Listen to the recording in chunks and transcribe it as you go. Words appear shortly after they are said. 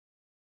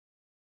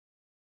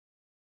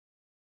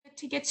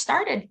to get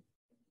started.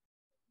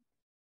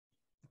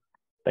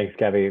 Thanks,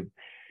 Gabby.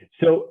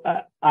 So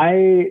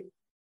I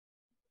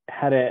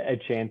had a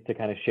chance to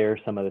kind of share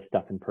some of the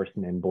stuff in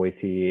person in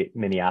Boise,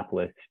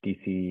 Minneapolis,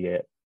 DC,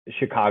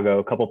 Chicago,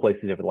 a couple of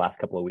places over the last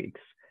couple of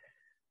weeks.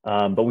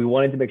 But we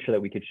wanted to make sure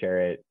that we could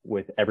share it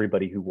with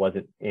everybody who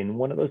wasn't in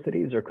one of those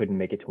cities or couldn't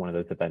make it to one of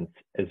those events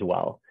as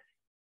well.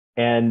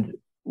 And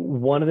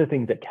one of the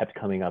things that kept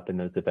coming up in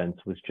those events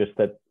was just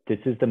that this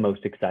is the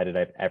most excited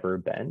I've ever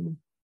been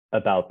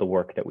about the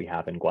work that we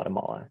have in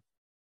Guatemala.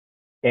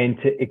 And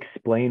to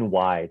explain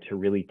why, to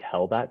really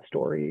tell that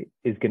story,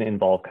 is going to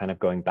involve kind of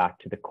going back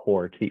to the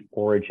core, to the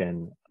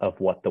origin of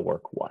what the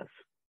work was.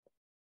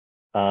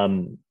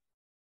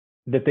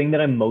 The thing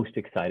that I'm most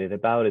excited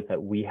about is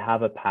that we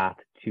have a path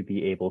to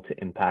be able to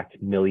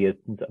impact millions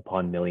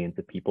upon millions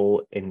of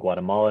people in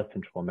Guatemala,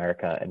 Central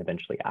America, and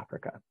eventually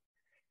Africa.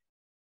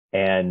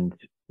 And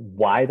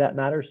why that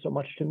matters so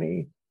much to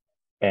me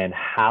and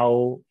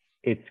how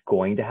it's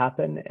going to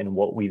happen and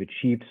what we've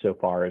achieved so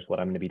far is what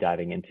I'm going to be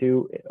diving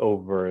into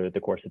over the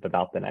course of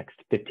about the next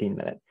 15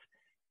 minutes.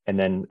 And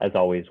then, as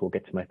always, we'll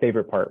get to my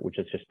favorite part, which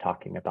is just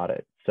talking about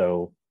it.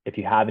 So if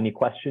you have any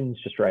questions,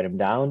 just write them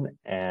down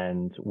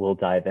and we'll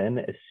dive in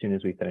as soon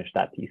as we finish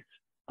that piece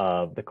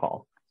of the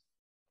call.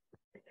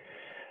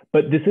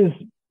 But this is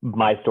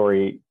my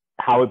story,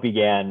 how it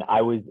began.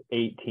 I was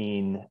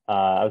 18,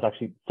 I was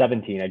actually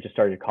 17. I just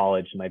started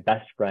college. My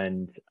best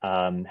friend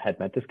had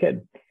met this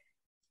kid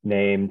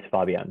named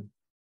Fabian.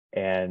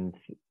 And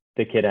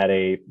the kid had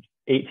a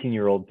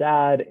 18-year-old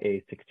dad,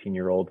 a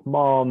 16-year-old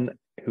mom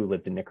who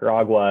lived in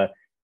Nicaragua.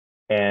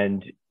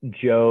 And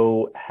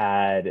Joe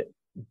had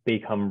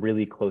become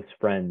really close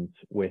friends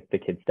with the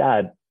kid's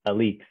dad,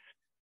 Alex,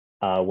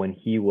 when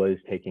he was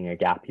taking a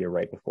gap year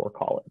right before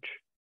college.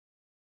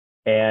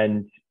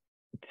 And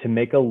to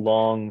make a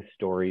long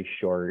story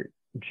short,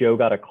 Joe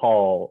got a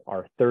call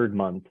our third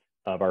month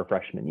of our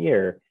freshman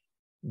year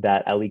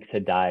that Alex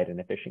had died in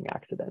a fishing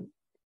accident.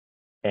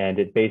 And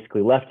it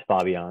basically left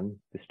Fabian,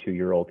 this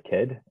 2-year-old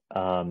kid,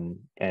 and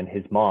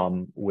his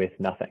mom with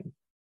nothing.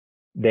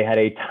 They had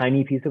a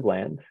tiny piece of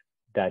land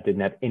that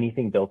didn't have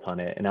anything built on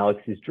it. And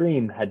Alex's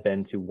dream had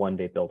been to one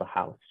day build a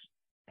house.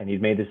 And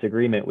he'd made this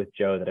agreement with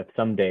Joe that if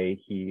someday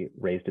he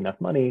raised enough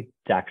money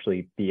to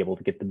actually be able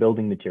to get the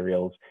building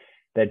materials,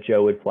 that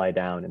Joe would fly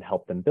down and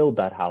help them build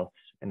that house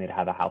and they'd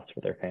have a house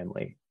for their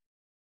family.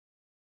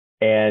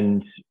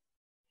 And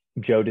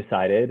Joe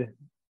decided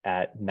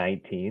at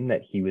 19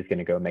 that he was going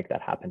to go make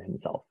that happen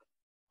himself.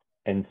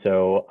 And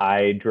so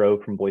I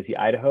drove from Boise,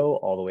 Idaho,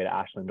 all the way to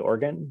Ashland,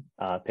 Oregon,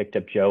 picked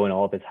up Joe and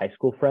all of his high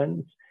school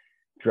friends,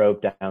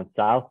 drove down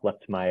south,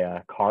 left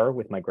my car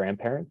with my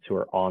grandparents who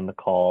are on the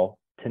call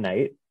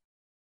tonight.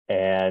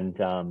 And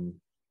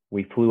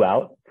we flew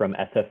out from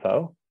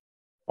SFO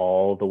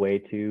all the way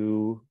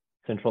to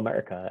Central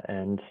America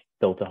and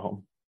built a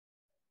home.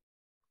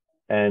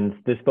 And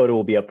this photo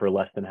will be up for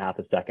less than half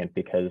a second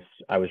because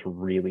I was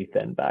really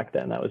thin back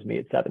then. That was me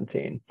at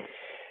 17.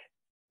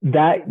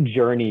 That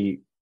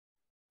journey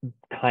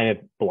kind of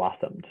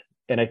blossomed.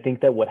 And I think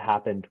that what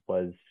happened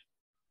was,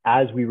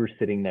 as we were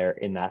sitting there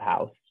in that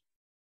house,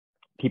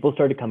 people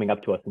started coming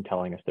up to us and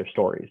telling us their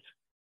stories.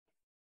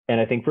 And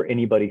I think for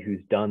anybody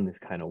who's done this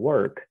kind of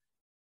work,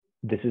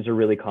 this is a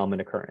really common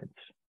occurrence.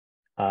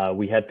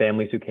 We had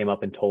families who came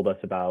up and told us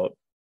about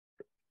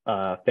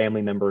a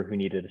family member who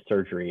needed a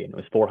surgery, and it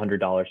was $400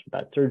 for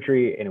that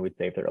surgery and it would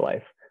save their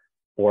life.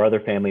 Or other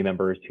family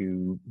members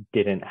who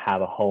didn't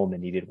have a home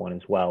and needed one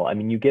as well. I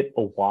mean, you get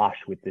awash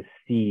with this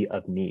sea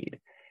of need.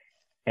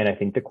 And I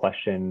think the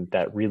question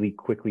that really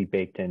quickly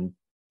baked in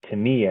to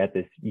me at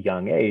this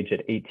young age,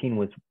 at 18,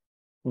 was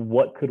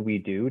what could we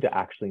do to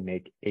actually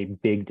make a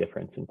big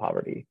difference in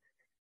poverty?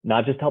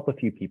 Not just help a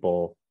few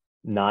people,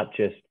 not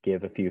just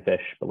give a few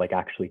fish, but like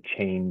actually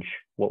change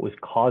what was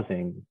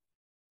causing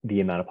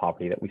the amount of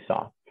poverty that we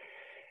saw.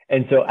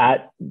 And so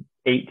at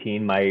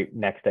 18, my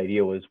next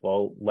idea was,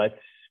 well, let's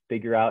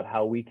figure out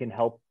how we can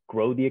help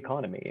grow the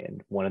economy.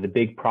 And one of the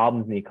big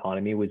problems in the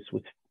economy was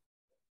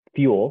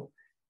fuel.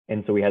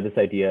 And so we had this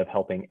idea of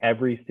helping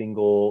every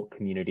single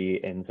community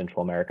in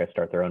Central America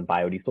start their own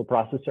biodiesel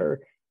processor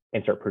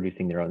and start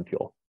producing their own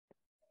fuel.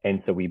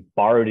 And so we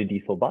borrowed a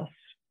diesel bus.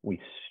 We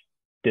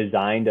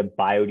designed a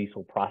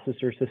biodiesel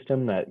processor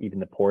system that even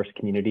the poorest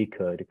community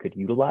could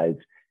utilize.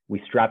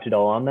 We strapped it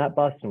all on that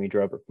bus and we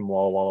drove it from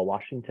Walla Walla,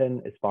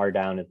 Washington, as far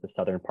down as the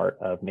southern part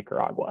of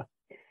Nicaragua.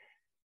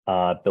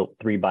 Built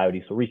 3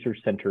 biodiesel research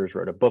centers,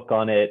 wrote a book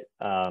on it.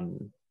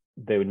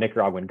 The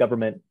Nicaraguan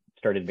government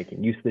started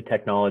making use of the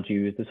technology.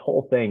 It was this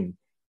whole thing.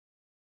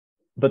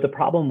 But the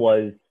problem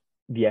was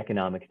the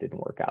economics didn't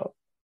work out.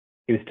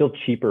 It was still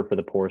cheaper for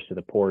the poorest of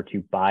the poor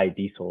to buy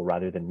diesel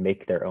rather than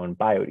make their own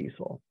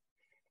biodiesel.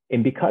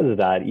 And because of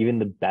that, even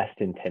the best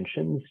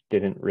intentions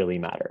didn't really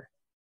matter.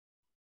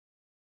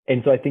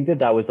 And so I think that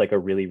that was like a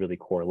really, really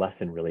core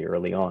lesson really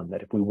early on,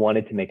 that if we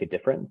wanted to make a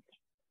difference,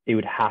 it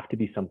would have to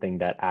be something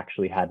that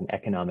actually had an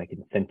economic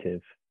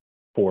incentive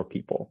for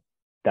people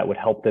that would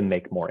help them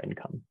make more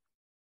income.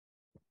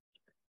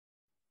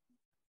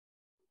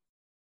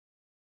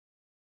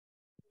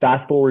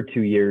 Fast forward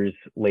 2 years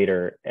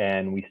later,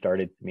 and we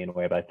started Semilla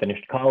Nueva. I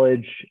finished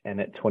college,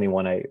 and at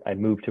 21, I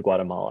moved to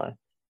Guatemala.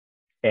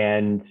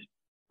 And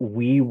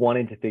we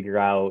wanted to figure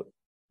out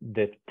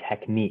the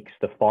techniques,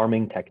 the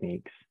farming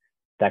techniques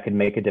that could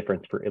make a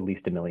difference for at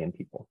least 1 million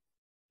people.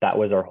 That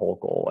was our whole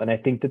goal. And I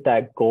think that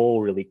that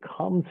goal really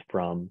comes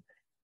from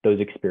those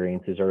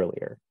experiences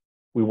earlier.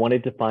 We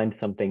wanted to find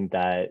something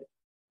that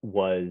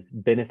was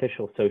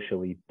beneficial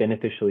socially,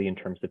 beneficially in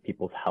terms of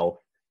people's health,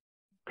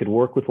 could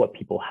work with what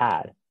people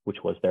had,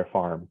 which was their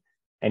farm,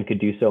 and could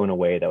do so in a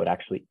way that would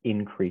actually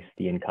increase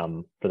the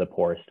income for the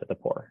poorest of the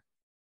poor.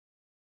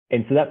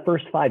 And so that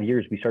first 5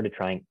 years, we started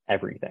trying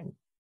everything.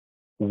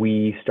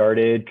 We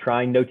started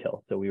trying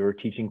no-till. So we were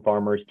teaching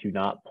farmers to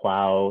not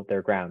plow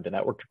their ground. And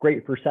that worked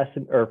great for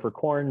sesame or for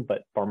corn,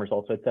 but farmers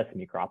also had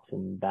sesame crops,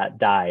 and that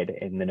died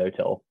in the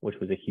no-till, which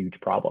was a huge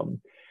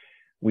problem.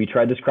 We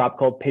tried this crop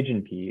called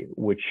pigeon pea,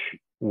 which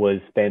was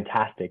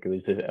fantastic. It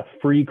was a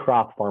free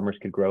crop farmers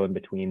could grow in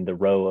between the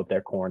row of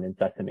their corn and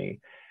sesame.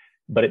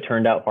 But it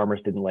turned out farmers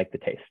didn't like the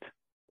taste.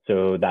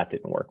 So that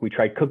didn't work. We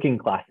tried cooking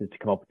classes to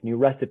come up with new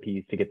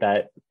recipes to get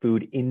that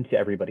food into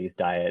everybody's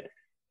diet.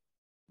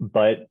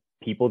 But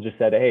people just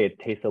said, hey, it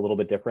tastes a little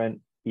bit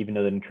different, even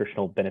though the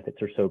nutritional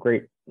benefits are so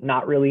great,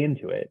 not really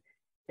into it.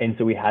 And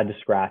so we had to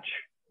scratch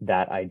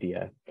that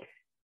idea.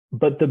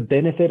 But the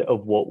benefit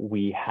of what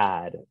we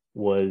had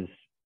was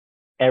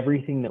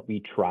everything that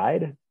we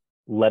tried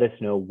let us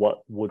know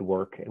what would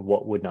work and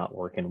what would not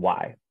work and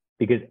why.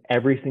 Because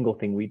every single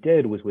thing we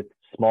did was with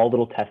small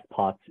little test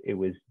plots. It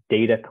was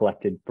data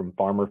collected from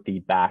farmer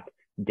feedback,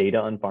 data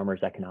on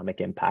farmers'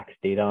 economic impacts,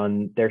 data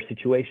on their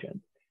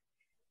situation.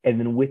 And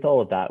then with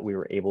all of that, we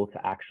were able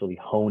to actually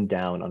hone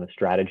down on a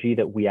strategy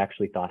that we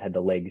actually thought had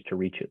the legs to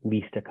reach at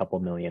least a couple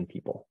million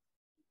people.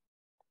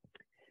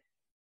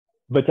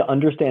 But to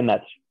understand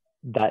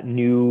that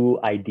new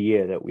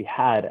idea that we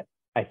had,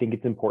 I think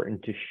it's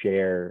important to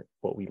share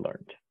what we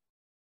learned.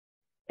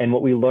 And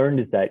what we learned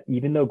is that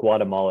even though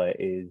Guatemala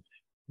is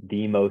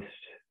the most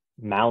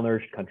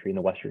malnourished country in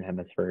the Western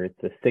Hemisphere,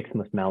 it's the 6th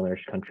most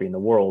malnourished country in the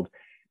world,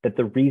 that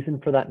the reason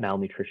for that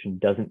malnutrition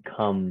doesn't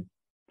come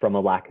from a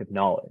lack of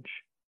knowledge.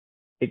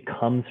 It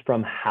comes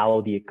from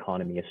how the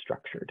economy is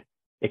structured.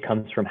 It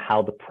comes from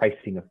how the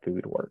pricing of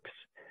food works.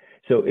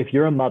 So if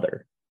you're a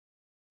mother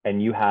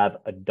and you have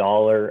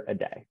 $1 a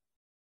day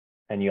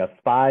and you have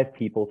 5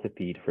 people to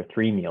feed for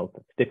 3 meals,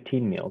 that's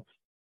 15 meals,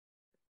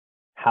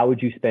 how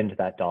would you spend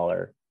that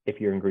dollar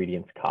if your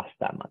ingredients cost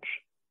that much?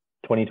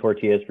 20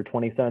 tortillas for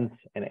 20 cents,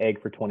 an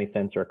egg for 20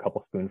 cents, or a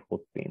couple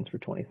spoonfuls of beans for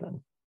 20 cents?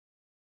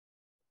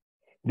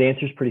 The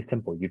answer is pretty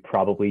simple. You'd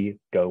probably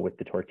go with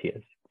the tortillas.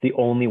 It's the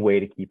only way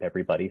to keep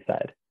everybody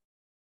fed.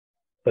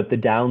 But the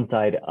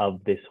downside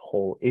of this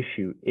whole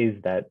issue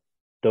is that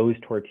those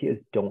tortillas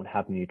don't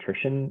have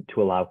nutrition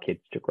to allow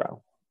kids to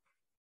grow.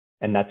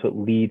 And that's what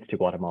leads to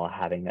Guatemala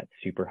having that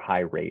super high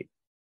rate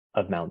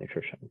of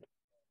malnutrition.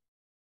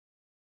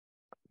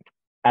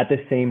 At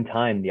the same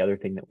time, the other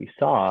thing that we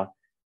saw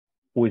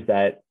was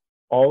that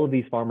all of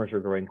these farmers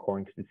are growing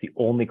corn because it's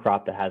the only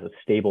crop that has a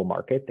stable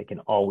market. They can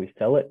always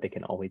sell it. They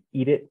can always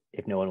eat it.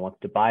 If no one wants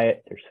to buy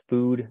it, there's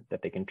food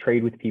that they can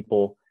trade with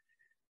people.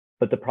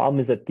 But the problem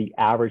is that the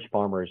average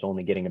farmer is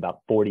only getting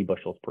about 40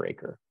 bushels per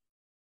acre,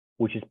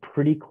 which is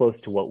pretty close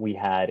to what we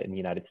had in the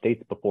United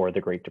States before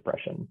the Great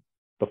Depression,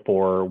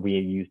 before we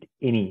used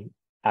any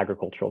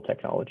agricultural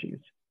technologies.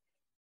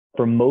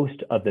 For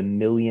most of the 1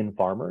 million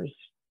farmers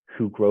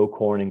who grow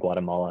corn in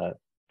Guatemala,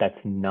 that's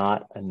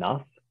not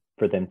enough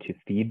for them to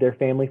feed their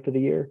family for the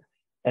year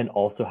and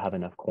also have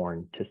enough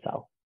corn to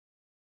sell.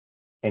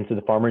 And so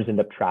the farmers end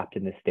up trapped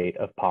in this state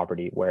of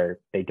poverty where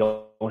they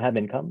don't have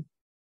income,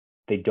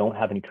 they don't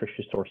have a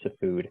nutritious source of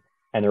food,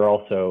 and they're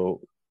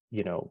also,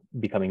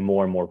 becoming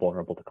more and more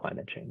vulnerable to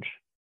climate change.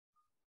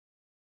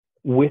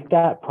 With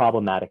that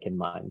problematic in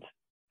mind,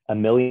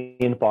 1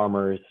 million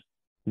farmers,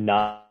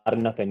 not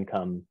enough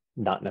income,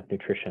 not enough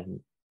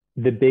nutrition.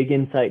 The big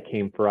insight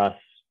came for us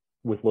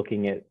with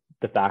looking at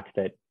the fact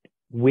that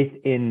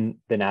within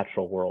the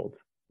natural world,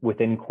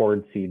 within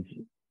corn seeds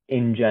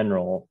in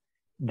general,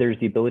 there's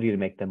the ability to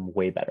make them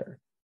way better.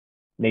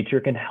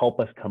 Nature can help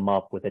us come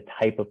up with a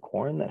type of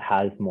corn that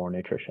has more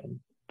nutrition,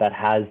 that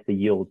has the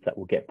yields that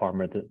will get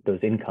farmers those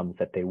incomes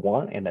that they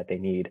want and that they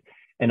need,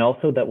 and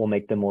also that will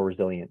make them more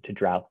resilient to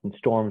droughts and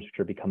storms, which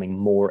are becoming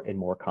more and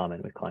more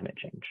common with climate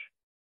change.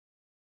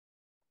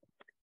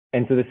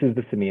 And so this is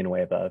the Semilla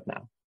Nueva of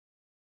now,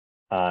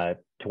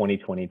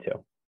 2022.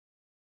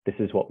 This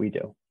is what we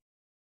do.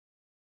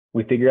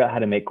 We figure out how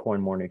to make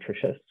corn more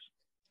nutritious.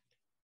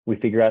 We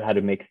figure out how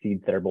to make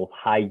seeds that are both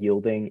high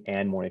yielding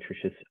and more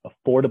nutritious,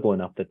 affordable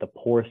enough that the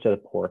poorest of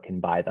the poor can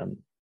buy them.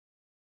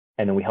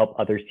 And then we help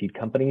other seed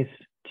companies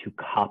to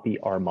copy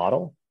our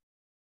model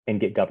and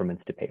get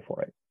governments to pay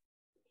for it.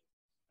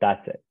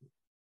 That's it.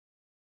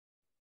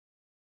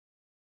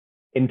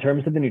 In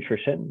terms of the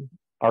nutrition,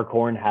 our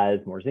corn has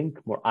more zinc,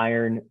 more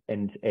iron,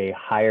 and a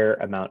higher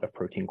amount of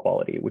protein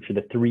quality, which are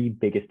the 3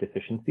 biggest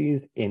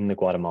deficiencies in the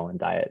Guatemalan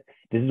diet.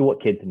 This is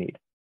what kids need,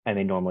 and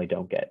they normally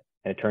don't get.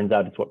 And it turns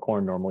out it's what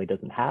corn normally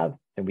doesn't have,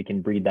 and we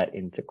can breed that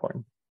into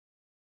corn.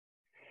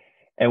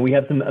 And we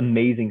have some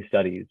amazing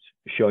studies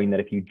showing that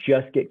if you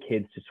just get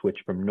kids to switch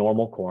from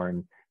normal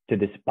corn to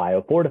this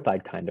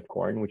biofortified kind of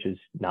corn, which is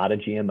not a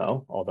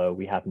GMO, although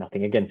we have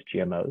nothing against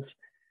GMOs,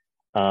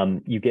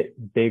 you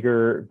get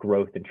bigger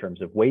growth in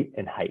terms of weight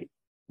and height,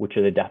 which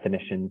are the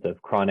definitions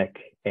of chronic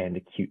and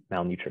acute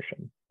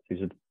malnutrition.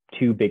 These are the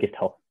two biggest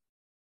health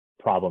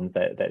problems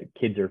that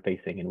kids are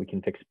facing, and we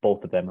can fix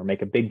both of them or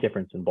make a big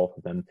difference in both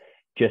of them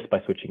just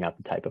by switching out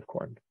the type of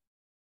corn.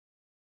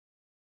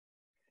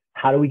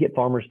 How do we get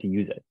farmers to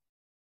use it?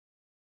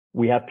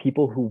 We have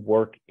people who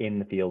work in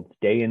the fields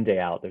day in, day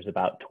out. There's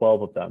about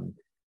 12 of them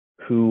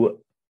who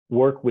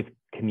work with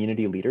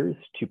community leaders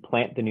to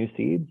plant the new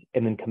seeds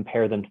and then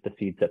compare them to the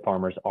seeds that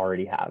farmers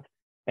already have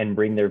and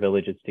bring their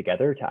villages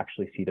together to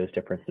actually see those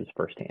differences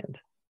firsthand.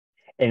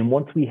 And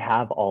once we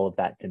have all of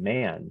that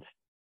demand,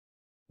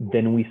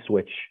 then we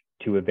switch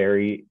to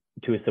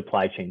a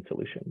supply chain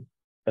solution.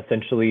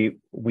 Essentially,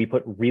 we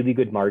put really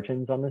good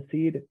margins on the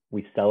seed.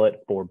 We sell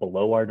it for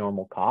below our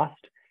normal cost,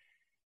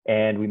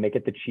 and we make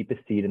it the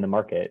cheapest seed in the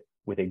market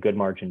with a good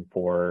margin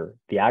for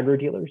the agro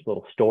dealers,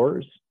 little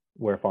stores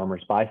where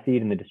farmers buy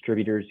seed, and the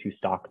distributors who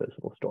stock those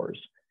little stores.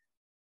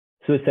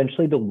 So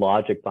essentially, the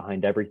logic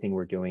behind everything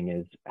we're doing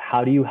is,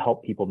 how do you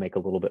help people make a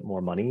little bit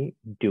more money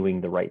doing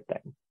the right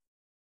thing?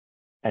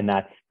 And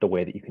that's the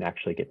way that you can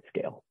actually get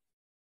scale.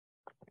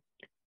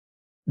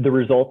 The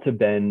results have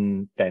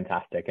been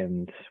fantastic,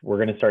 and we're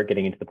going to start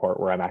getting into the part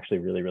where I'm actually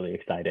really, really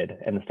excited,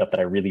 and the stuff that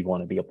I really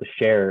want to be able to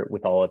share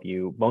with all of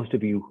you, most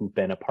of you who've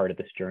been a part of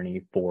this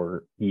journey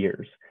for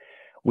years.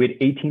 We had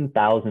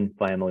 18,000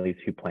 families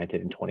who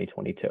planted in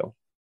 2022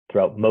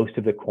 throughout most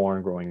of the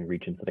corn growing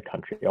regions of the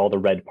country, all the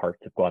red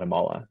parts of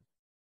Guatemala.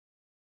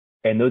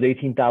 And those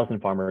 18,000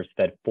 farmers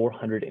fed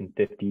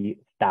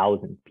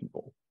 450,000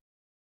 people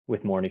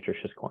with more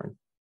nutritious corn.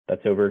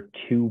 That's over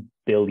 2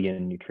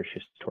 billion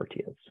nutritious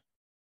tortillas.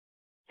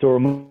 So we're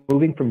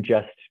moving from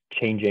just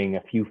changing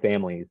a few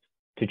families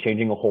to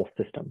changing a whole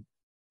system.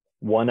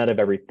 1 out of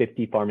every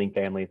 50 farming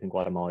families in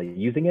Guatemala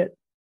using it.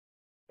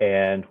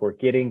 And we're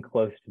getting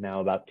close to now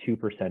about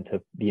 2%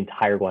 of the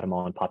entire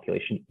Guatemalan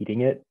population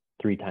eating it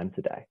 3 times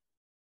a day.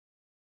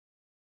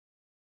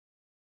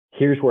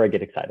 Here's where I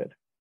get excited.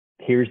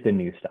 Here's the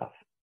new stuff.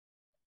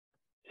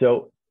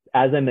 So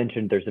as I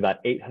mentioned, there's about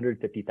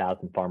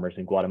 850,000 farmers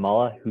in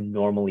Guatemala who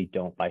normally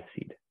don't buy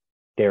seed.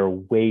 They're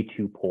way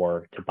too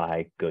poor to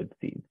buy good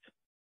seeds.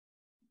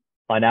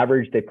 On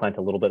average, they plant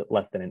a little bit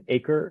less than an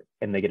acre,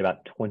 and they get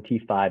about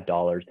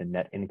 $25 in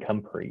net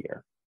income per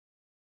year,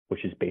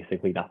 which is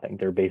basically nothing.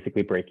 They're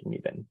basically breaking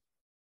even.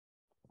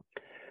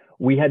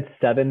 We had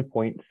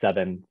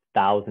 7.7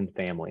 thousand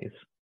families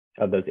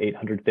of those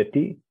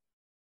 850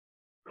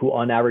 who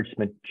on average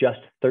spent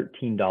just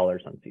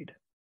 $13 on seed.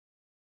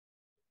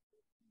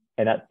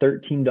 And that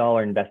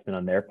 $13 investment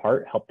on their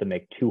part helped them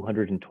make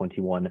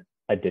 $221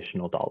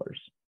 additional dollars.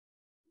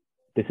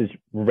 This is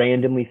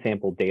randomly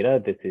sampled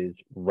data. This is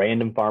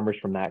random farmers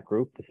from that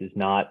group. This is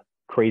not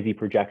crazy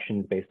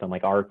projections based on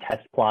like our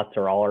test plots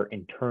or all our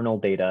internal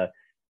data.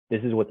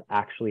 This is what's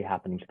actually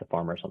happening to the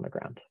farmers on the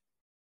ground.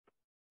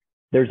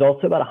 There's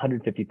also about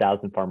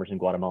 150,000 farmers in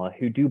Guatemala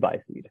who do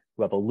buy seed,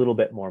 who have a little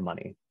bit more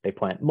money. They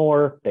plant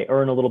more, they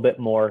earn a little bit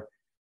more.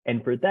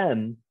 And for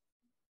them,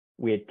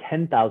 we had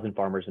 10,000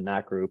 farmers in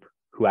that group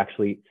who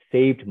actually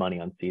saved money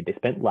on seed. They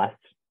spent less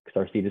because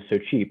our seed is so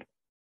cheap,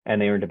 and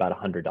they earned about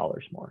 $100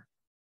 more.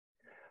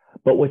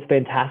 But what's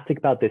fantastic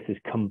about this is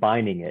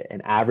combining it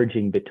and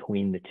averaging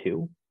between the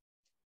two.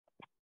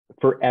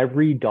 For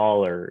every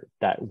dollar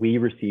that we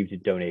received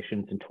in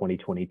donations in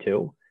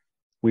 2022,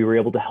 we were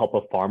able to help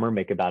a farmer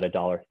make about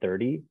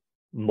 $1.30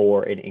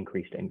 more in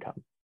increased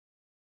income.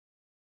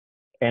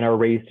 And our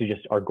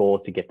goal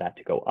is to get that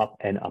to go up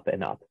and up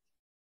and up.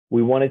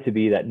 We want it to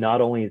be that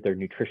not only is there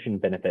nutrition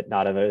benefit,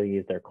 not only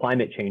is there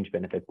climate change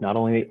benefits, not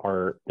only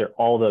are there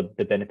all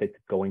the benefits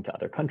going to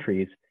other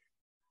countries,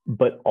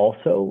 but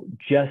also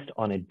just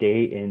on a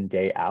day in,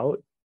 day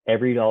out,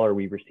 every dollar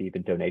we receive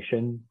in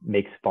donation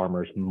makes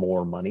farmers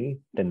more money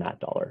than that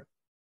dollar.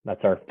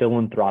 That's our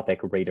philanthropic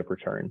rate of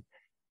return.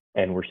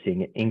 And we're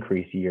seeing it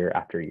increase year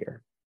after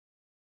year.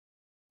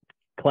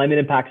 Climate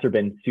impacts have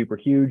been super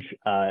huge.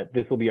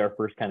 This will be our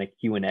first kind of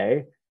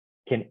Q&A.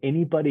 Can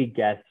anybody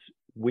guess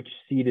which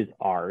seed is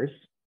ours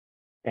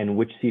and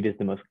which seed is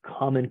the most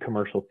common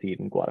commercial seed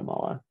in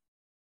Guatemala?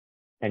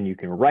 And you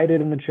can write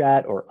it in the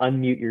chat or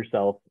unmute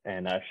yourself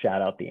and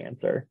shout out the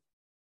answer.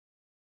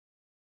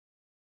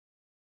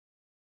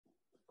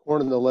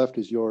 Corn on the left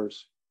is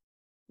yours.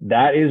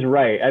 That is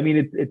right. I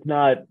mean, it's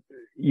not,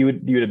 you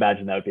would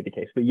imagine that would be the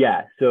case, but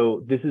yeah,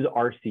 so this is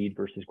our seed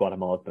versus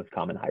Guatemala's most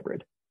common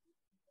hybrid.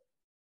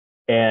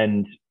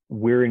 And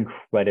we're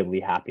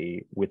incredibly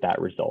happy with that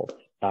result.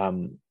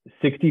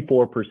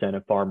 64%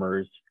 of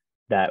farmers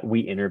that we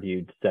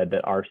interviewed said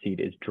that our seed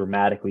is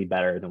dramatically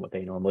better than what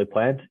they normally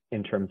plant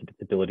in terms of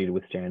its ability to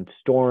withstand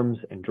storms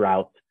and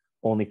droughts.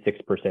 Only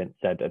 6%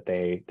 said that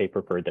they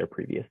preferred their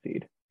previous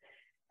seed.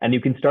 And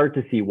you can start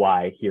to see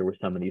why here with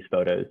some of these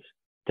photos.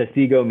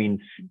 Tasigo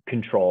means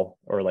control,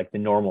 or like the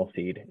normal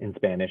seed in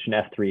Spanish, and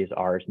F3 is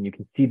ours. And you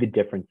can see the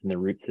difference in the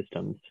root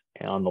systems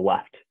on the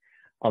left.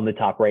 On the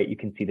top right, you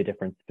can see the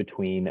difference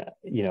between,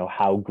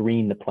 how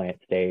green the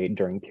plants stay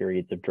during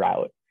periods of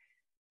drought.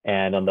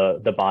 And on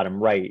the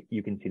bottom right,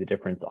 you can see the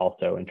difference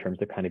also in terms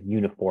of kind of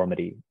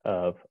uniformity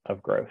of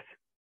growth.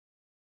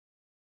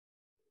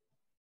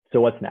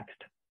 So what's next?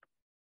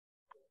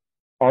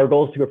 Our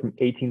goal is to go from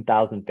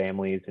 18,000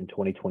 families in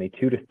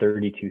 2022 to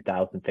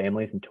 32,000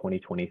 families in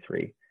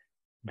 2023.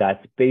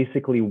 That's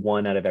basically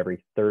 1 out of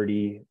every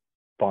 30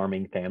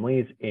 farming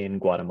families in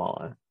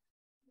Guatemala.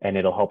 And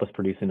it'll help us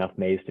produce enough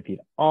maize to feed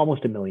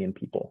almost 1 million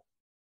people.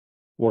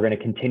 We're going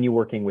to continue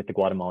working with the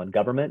Guatemalan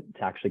government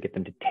to actually get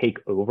them to take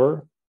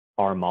over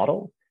our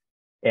model.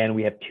 And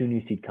we have 2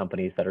 new seed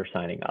companies that are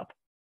signing up.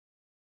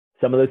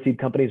 Some of those seed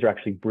companies are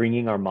actually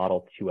bringing our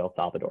model to El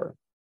Salvador.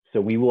 So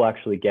we will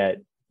actually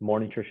get more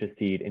nutritious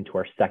seed into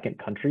our second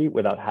country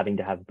without having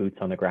to have boots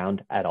on the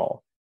ground at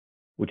all,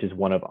 which is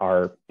one of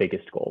our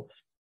biggest goals.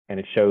 And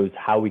it shows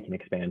how we can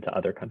expand to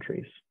other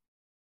countries.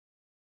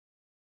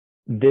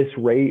 This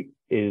rate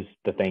is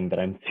the thing that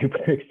I'm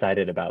super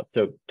excited about.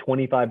 So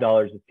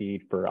 $25 a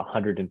seed for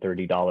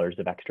 $130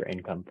 of extra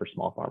income for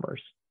small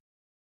farmers.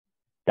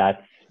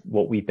 That's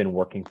what we've been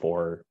working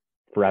for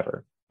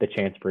forever. The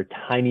chance for a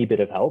tiny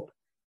bit of help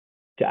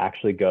to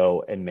actually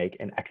go and make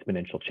an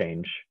exponential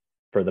change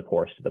for the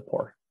poorest of the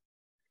poor.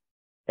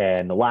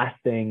 And the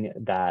last thing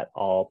that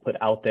I'll put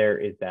out there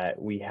is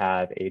that we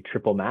have a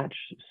triple match.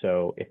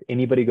 So if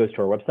anybody goes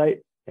to our website,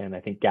 and I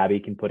think Gabby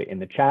can put it in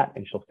the chat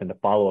and she'll send a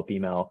follow-up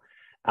email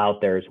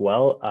out there as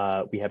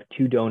well. We have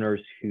 2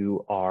 donors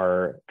who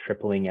are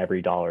tripling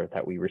every dollar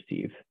that we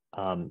receive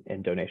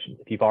in donations.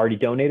 If you've already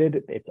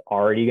donated, it's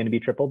already going to be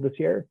tripled this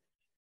year.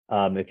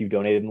 If you've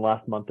donated in the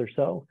last month or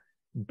so,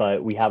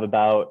 but we have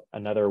about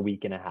another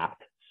week and a half.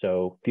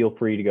 So feel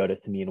free to go to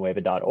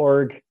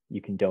semillanueva.org.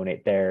 You can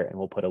donate there and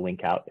we'll put a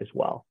link out as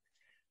well.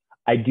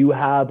 I do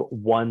have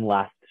one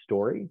last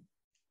story,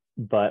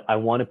 but I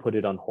want to put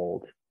it on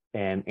hold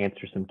and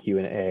answer some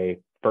Q&A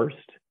first,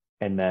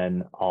 and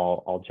then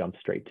I'll jump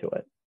straight to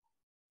it.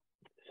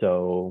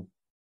 So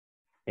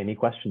any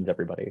questions,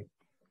 everybody?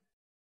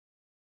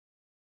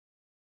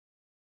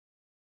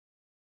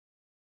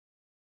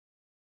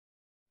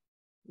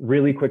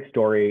 Really quick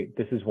story.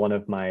 This is one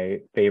of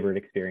my favorite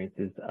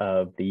experiences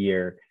of the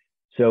year.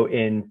 So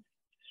in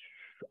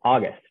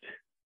August,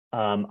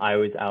 I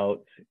was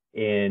out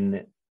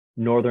in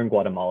northern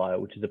Guatemala,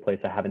 which is a place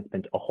I haven't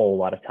spent a whole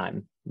lot of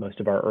time. Most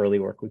of our early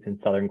work was in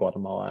southern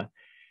Guatemala.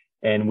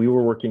 And we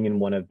were working in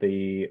one of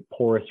the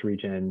poorest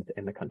regions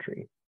in the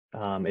country.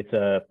 It's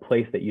a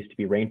place that used to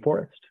be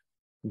rainforest.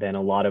 Then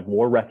a lot of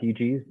war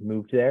refugees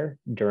moved there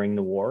during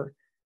the war,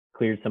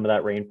 cleared some of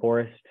that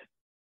rainforest,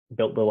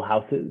 built little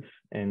houses,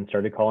 and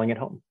started calling it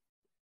home.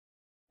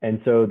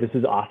 And so this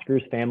is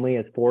Oscar's family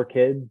as 4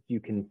 kids. You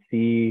can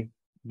see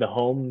the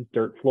home,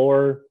 dirt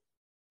floor,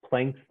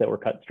 planks that were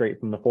cut straight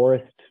from the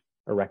forest,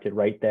 erected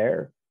right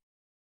there.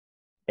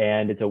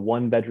 And it's a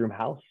 1-bedroom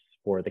house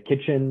for the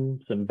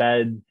kitchen, some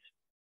beds,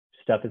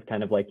 stuff is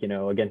kind of like,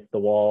 against the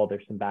wall.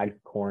 There's some bags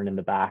of corn in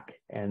the back,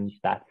 and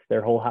that's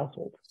their whole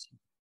household.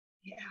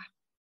 Yeah.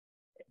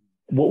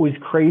 What was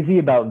crazy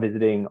about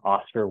visiting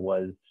Oscar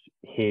was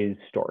his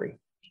story.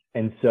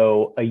 And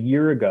so a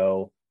year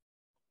ago,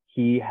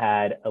 he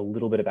had a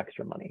little bit of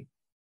extra money.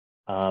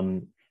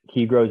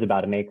 He grows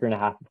about 1.5 acres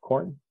of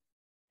corn,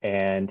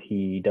 and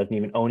he doesn't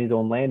even own his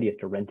own land. He has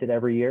to rent it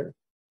every year.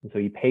 And so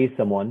he pays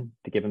someone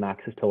to give him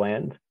access to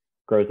land,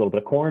 grows a little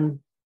bit of corn,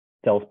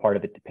 sells part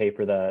of it to pay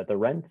for the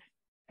rent,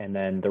 and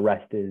then the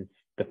rest is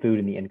the food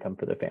and the income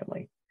for the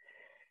family.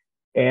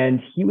 And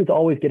he was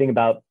always getting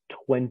about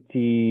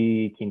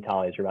 20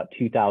 quintales, or about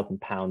 2,000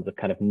 pounds of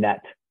kind of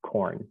net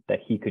corn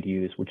that he could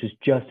use, which is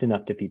just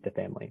enough to feed the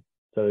family.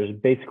 So there's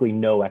basically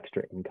no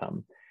extra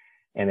income.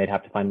 And they'd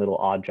have to find little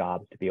odd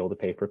jobs to be able to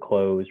pay for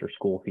clothes or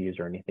school fees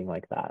or anything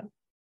like that.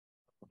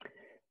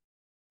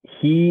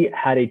 He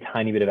had a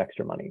tiny bit of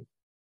extra money,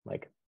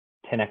 like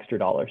 $10 extra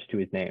to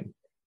his name.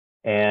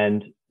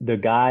 And the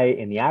guy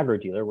in the agro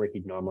dealer, where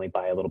he'd normally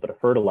buy a little bit of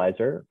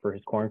fertilizer for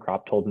his corn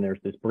crop, told him there's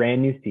this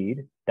brand new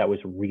seed that was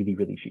really,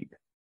 really cheap.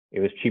 It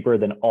was cheaper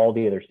than all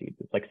the other seeds.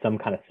 It's like some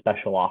kind of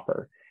special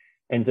offer.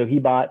 And so he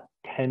bought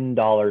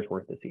 $10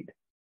 worth of seed.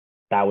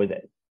 That was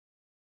it.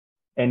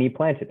 And he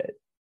planted it.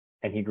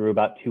 And he grew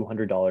about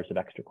 $200 of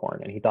extra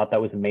corn. And he thought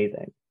that was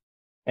amazing.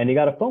 And he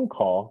got a phone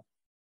call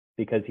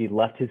because he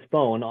left his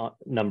phone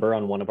number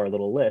on one of our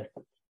little lists.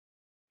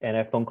 And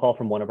a phone call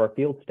from one of our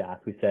field staff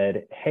who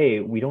said, hey,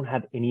 we don't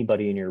have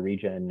anybody in your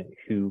region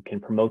who can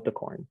promote the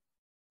corn.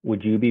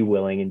 Would you be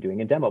willing in doing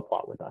a demo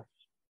plot with us?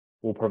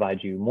 We'll provide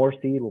you more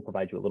seed. We'll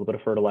provide you a little bit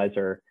of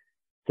fertilizer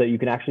so you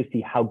can actually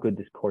see how good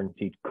this corn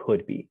seed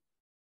could be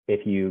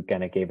if you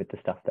kind of gave it the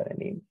stuff that it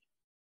needs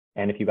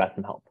and if you got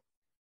some help.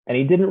 And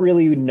he didn't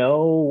really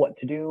know what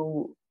to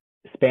do.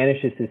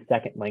 Spanish is his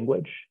second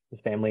language. His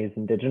family is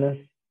indigenous.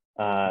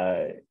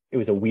 It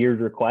was a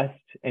weird request.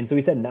 And so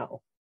he said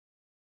no.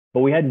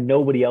 But we had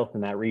nobody else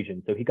in that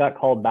region. So he got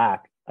called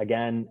back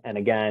again and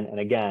again and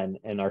again.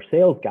 And our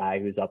sales guy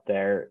who's up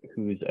there,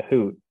 who's a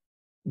hoot,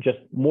 just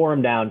wore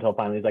him down until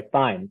finally he's like,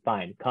 fine,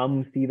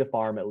 come see the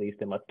farm at least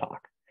and let's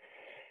talk.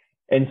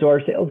 And so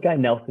our sales guy,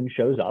 Nelson,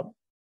 shows up.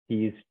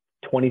 He's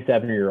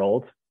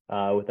 27-year-old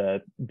with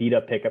a beat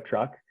up pickup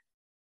truck.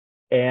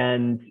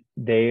 And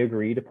they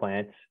agree to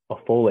plant a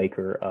full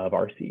acre of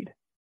our seed.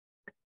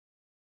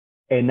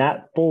 And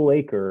that full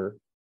acre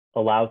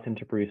allows him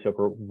to produce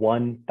over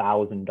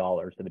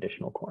 $1,000 of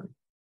additional corn.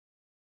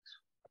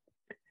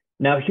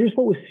 Now, here's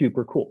what was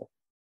super cool.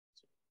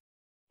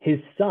 His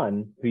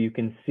son, who you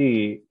can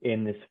see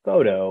in this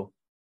photo,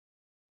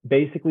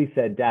 basically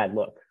said, Dad,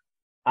 look,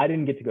 I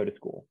didn't get to go to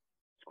school.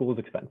 School is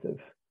expensive.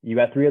 You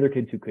got 3 other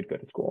kids who could go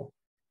to school.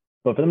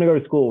 But for them to go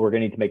to school, we're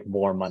going to need to make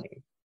more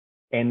money.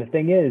 And the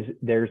thing is,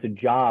 there's a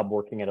job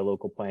working at a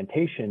local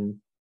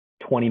plantation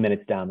 20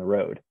 minutes down the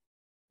road,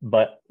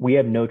 but we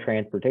have no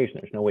transportation.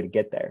 There's no way to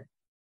get there.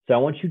 So I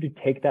want you to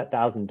take that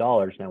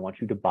 $1,000 and I want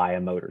you to buy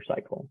a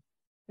motorcycle.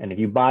 And if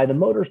you buy the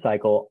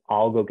motorcycle,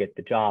 I'll go get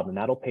the job, and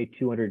that'll pay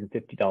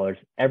 $250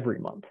 every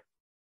month.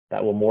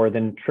 That will more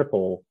than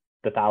triple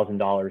the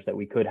 $1,000 that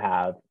we could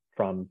have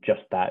from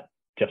just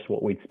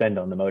what we'd spend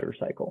on the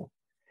motorcycle.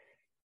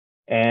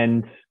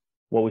 And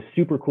what was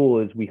super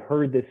cool is we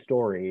heard this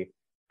story,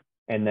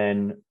 and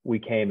then we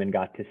came and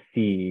got to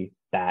see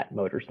that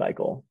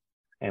motorcycle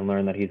and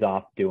learn that he's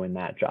off doing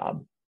that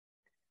job.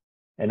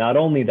 And not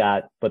only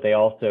that, but they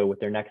also, with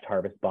their next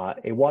harvest, bought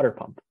a water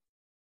pump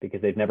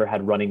because they've never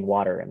had running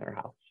water in their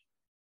house.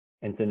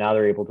 And so now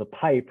they're able to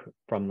pipe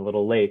from the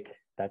little lake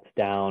that's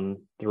down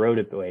the road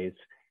a ways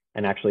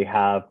and actually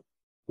have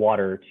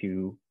water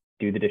to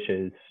do the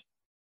dishes,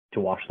 to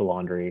wash the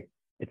laundry,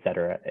 et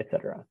cetera, et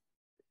cetera.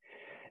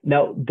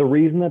 Now, the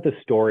reason that the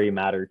story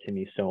mattered to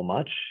me so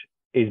much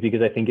is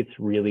because I think it's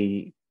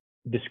really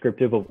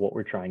descriptive of what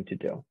we're trying to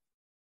do.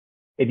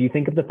 If you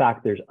think of the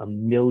fact there's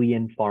 1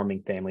 million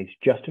farming families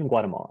just in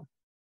Guatemala,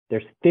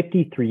 there's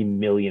 53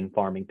 million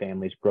farming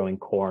families growing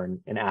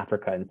corn in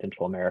Africa and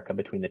Central America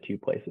between the two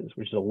places,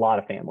 which is a lot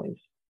of families.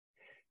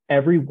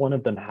 Every one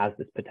of them has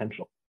this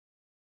potential.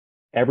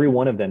 Every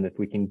one of them, if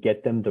we can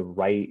get them the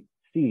right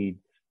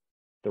seeds,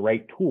 the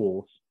right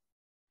tools,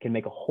 can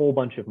make a whole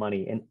bunch of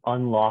money and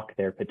unlock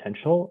their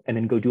potential and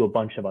then go do a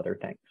bunch of other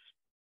things.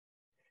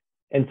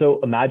 And so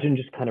imagine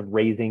just kind of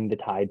raising the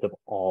tides of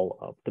all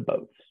of the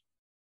boats.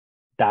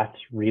 That's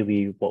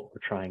really what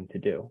we're trying to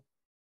do.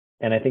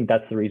 And I think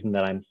that's the reason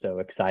that I'm so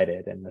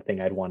excited. And the thing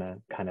I'd want to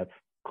kind of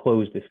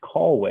close this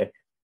call with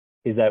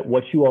is that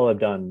what you all have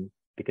done,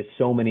 because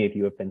so many of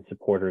you have been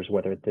supporters,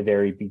 whether at the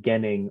very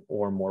beginning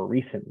or more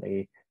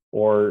recently,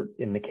 or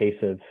in the case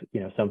of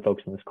some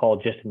folks on this call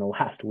just in the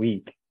last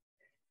week,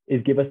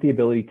 is give us the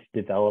ability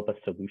to develop a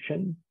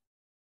solution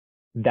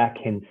that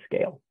can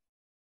scale,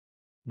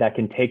 that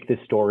can take this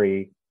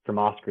story from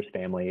Oscar's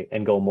family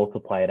and go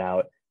multiply it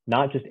out,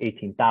 not just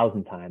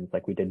 18,000 times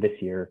like we did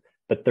this year,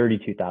 but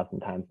 32,000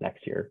 times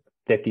next year,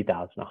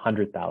 50,000,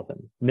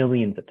 100,000,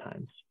 millions of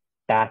times.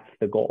 That's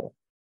the goal,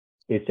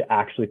 is to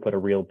actually put a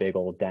real big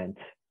old dent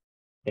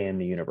in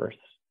the universe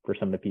for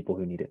some of the people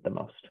who need it the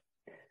most.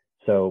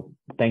 So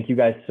thank you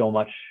guys so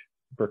much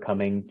for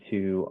coming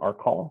to our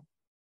call.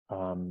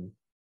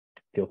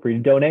 Feel free to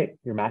donate.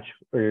 Your match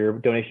or your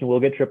donation will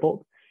get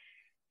tripled.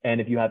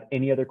 And if you have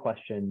any other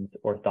questions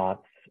or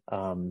thoughts,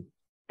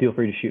 feel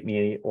free to shoot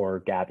me or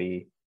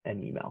Gabby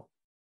an email.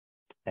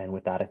 And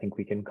with that, I think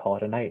we can call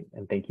it a night.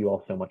 And thank you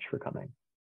all so much for coming.